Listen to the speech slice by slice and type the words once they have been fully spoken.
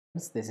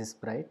This is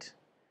Bright.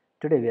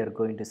 Today we are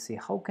going to see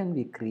how can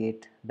we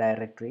create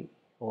directory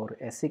or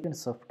a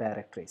sequence of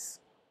directories.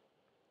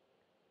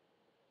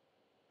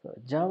 So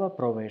Java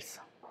provides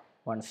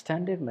one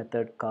standard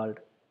method called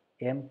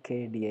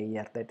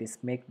mkdir, that is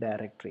make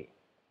directory.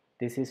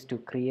 This is to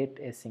create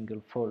a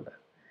single folder.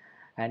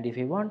 And if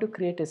you want to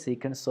create a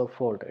sequence of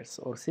folders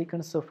or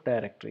sequence of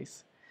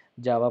directories,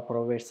 Java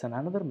provides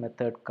another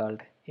method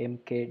called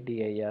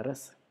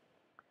mkdirs.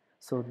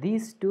 So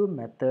these two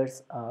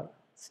methods are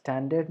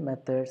standard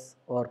methods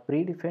or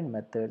predefined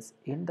methods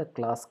in the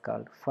class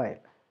called file.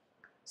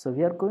 So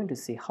we are going to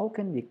see how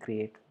can we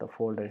create the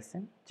folders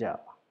in Java.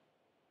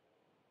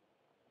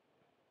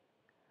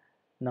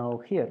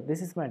 Now here,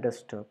 this is my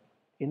desktop.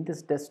 In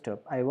this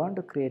desktop, I want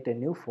to create a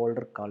new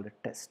folder called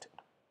test.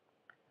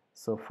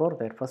 So for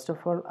that, first of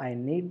all, I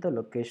need the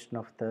location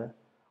of the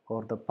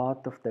or the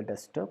path of the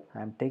desktop.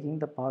 I am taking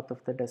the path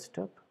of the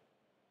desktop.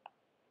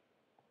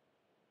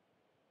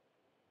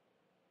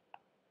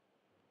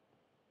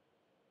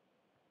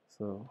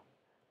 So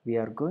we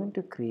are going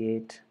to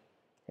create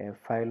a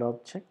file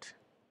object.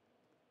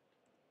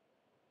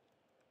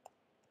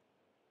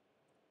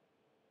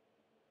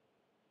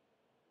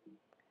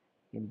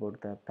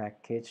 Import the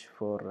package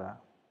for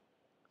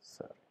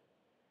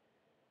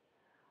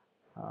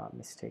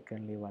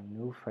mistakenly one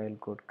new file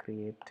got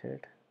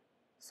created,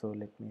 so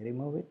let me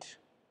remove it.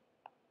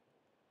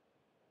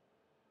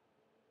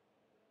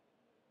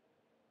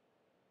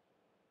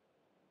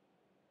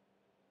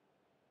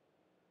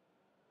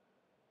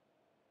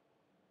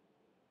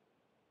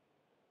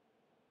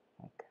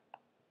 Okay.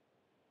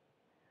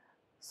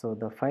 So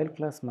the file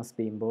class must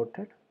be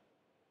imported.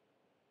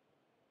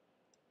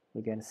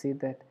 We can see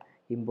that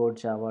import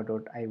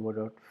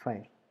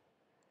java.io.file.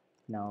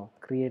 Now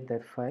create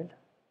that file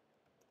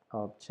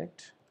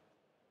object.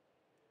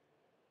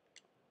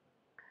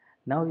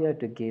 Now we have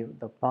to give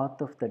the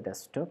path of the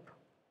desktop.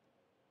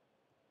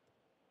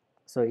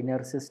 So in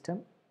your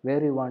system,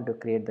 where you want to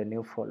create the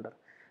new folder.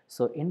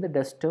 So in the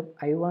desktop,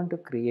 I want to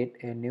create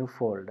a new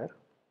folder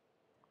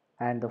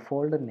and the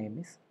folder name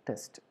is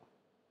test.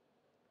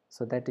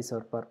 So that is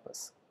our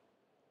purpose.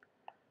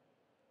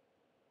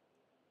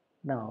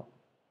 Now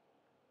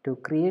to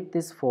create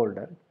this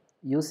folder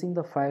using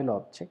the file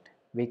object,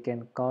 we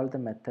can call the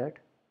method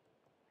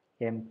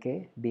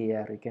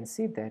mkdir. You can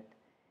see that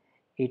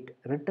it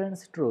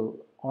returns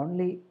true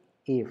only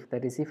if,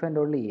 that is if and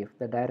only if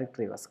the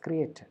directory was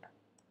created.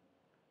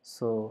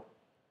 So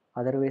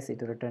otherwise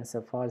it returns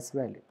a false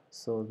value.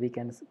 So we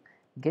can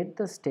get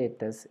the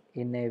status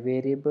in a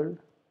variable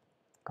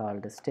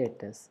called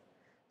status.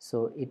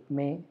 So it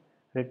may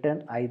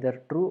return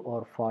either true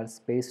or false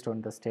based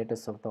on the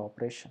status of the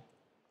operation.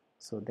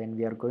 So then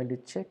we are going to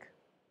check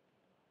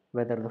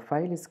whether the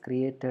file is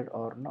created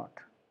or not,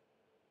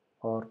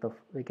 or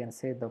we can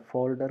say the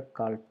folder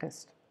called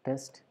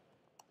test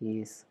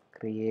is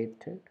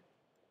created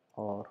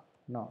or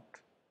not,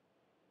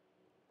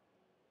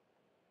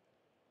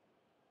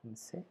 and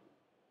say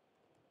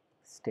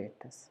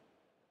status.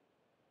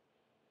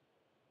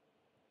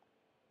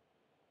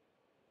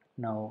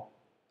 Now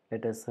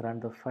let us run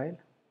the file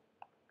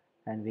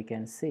and we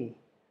can see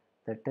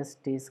the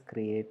test is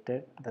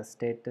created, the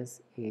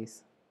status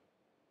is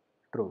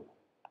true.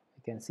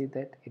 You can see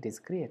that it is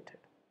created,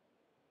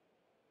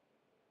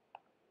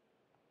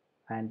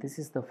 and this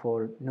is the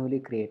newly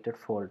created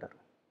folder.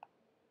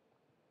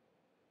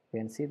 You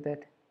can see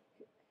that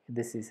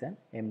this is an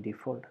MD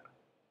folder.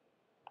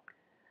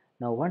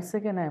 Now once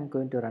again I am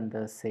going to run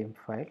the same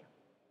file.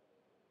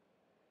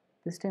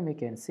 This time you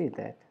can see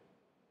that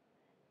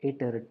it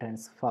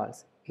returns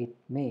false. It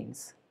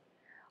means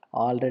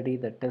already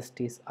the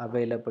test is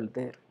available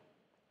there,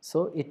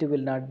 so it will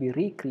not be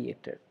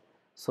recreated.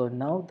 So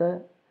now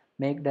the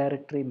make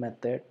directory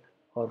method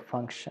or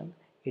function,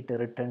 it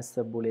returns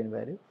the boolean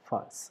value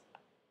false.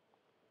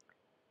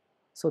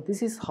 So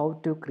this is how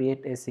to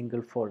create a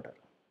single folder.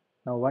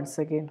 Now once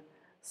again,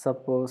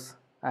 suppose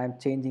I am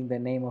changing the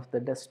name of the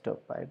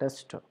desktop by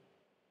desktop.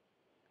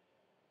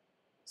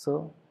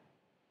 So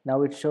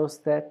now it shows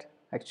that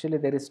actually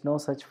there is no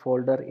such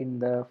folder in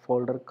the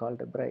folder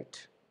called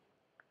Bright.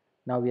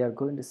 Now we are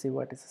going to see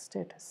what is the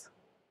status.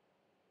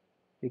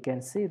 We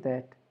can see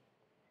that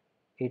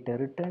it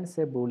returns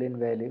a boolean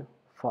value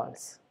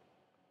false.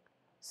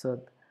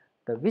 So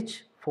the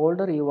which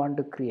folder you want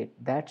to create,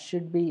 that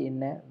should be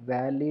in a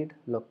valid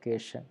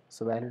location.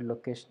 So valid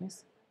location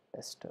is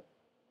desktop.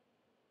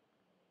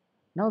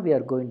 Now we are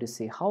going to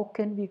see how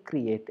can we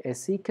create a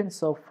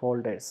sequence of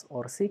folders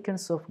or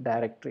sequence of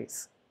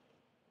directories.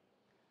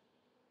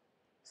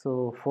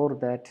 So for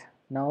that,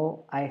 now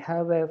I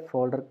have a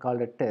folder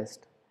called a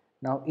test.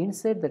 Now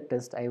inside the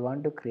test I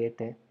want to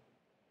create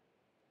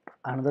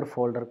another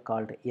folder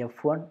called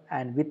F1,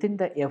 and within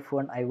the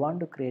F1 I want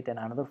to create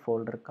another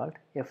folder called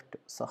F2.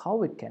 So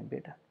how it can be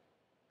done?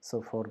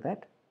 So for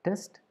that,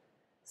 test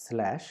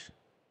slash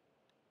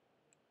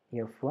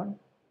F1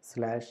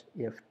 slash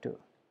F2.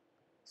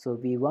 So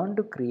we want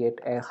to create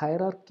a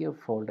hierarchy of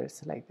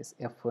folders like this,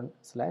 F1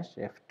 slash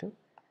F2.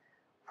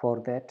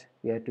 For that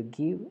we have to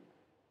give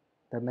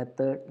the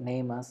method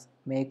name as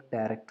make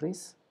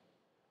directories,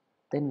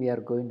 then we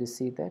are going to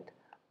see that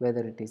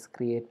whether it is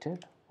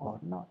created or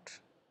not.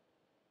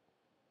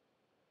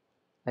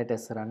 Let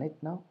us run it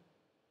now.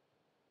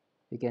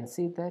 We can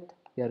see that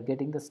we are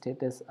getting the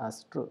status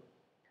as true.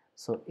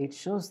 So it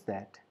shows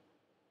that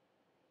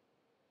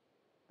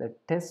the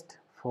test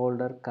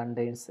folder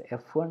contains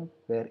F1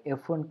 where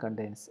F1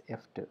 contains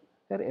F2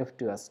 where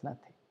F2 has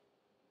nothing.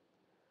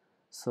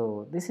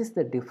 So this is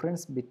the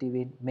difference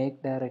between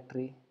make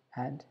directory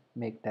and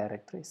make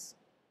directories.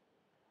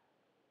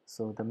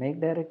 So the make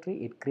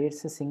directory, it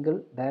creates a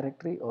single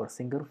directory or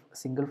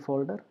single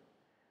folder.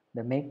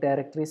 The make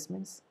directories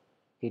means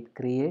it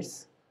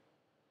creates,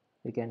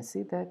 you can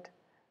see that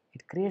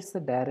it creates the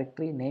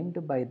directory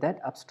named by that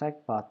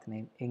abstract path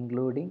name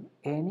including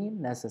any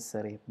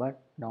necessary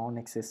but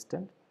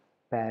non-existent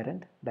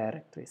parent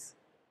directories.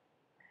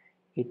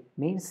 It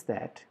means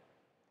that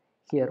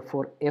here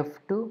for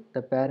F2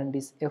 the parent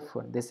is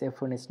F1, this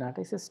F1 is not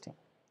existing.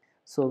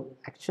 So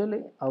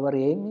actually our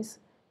aim is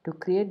to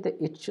create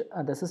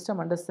the system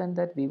understand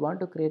that we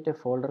want to create a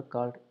folder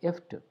called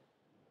F2.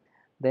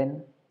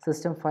 Then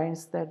system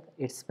finds that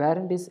its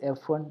parent is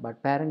F1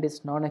 but parent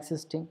is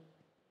non-existing.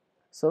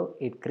 So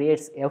it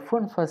creates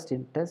F1 first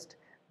in test,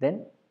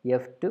 then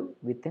F2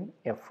 within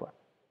F1.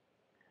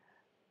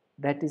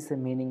 That is the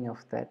meaning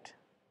of that,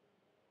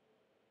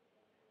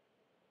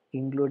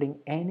 including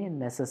any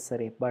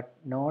necessary but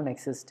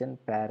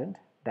non-existent parent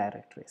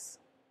directories.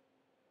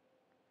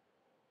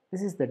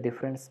 This is the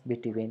difference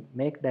between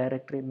make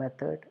directory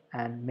method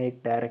and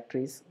make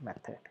directories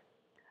method.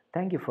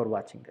 Thank you for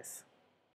watching this.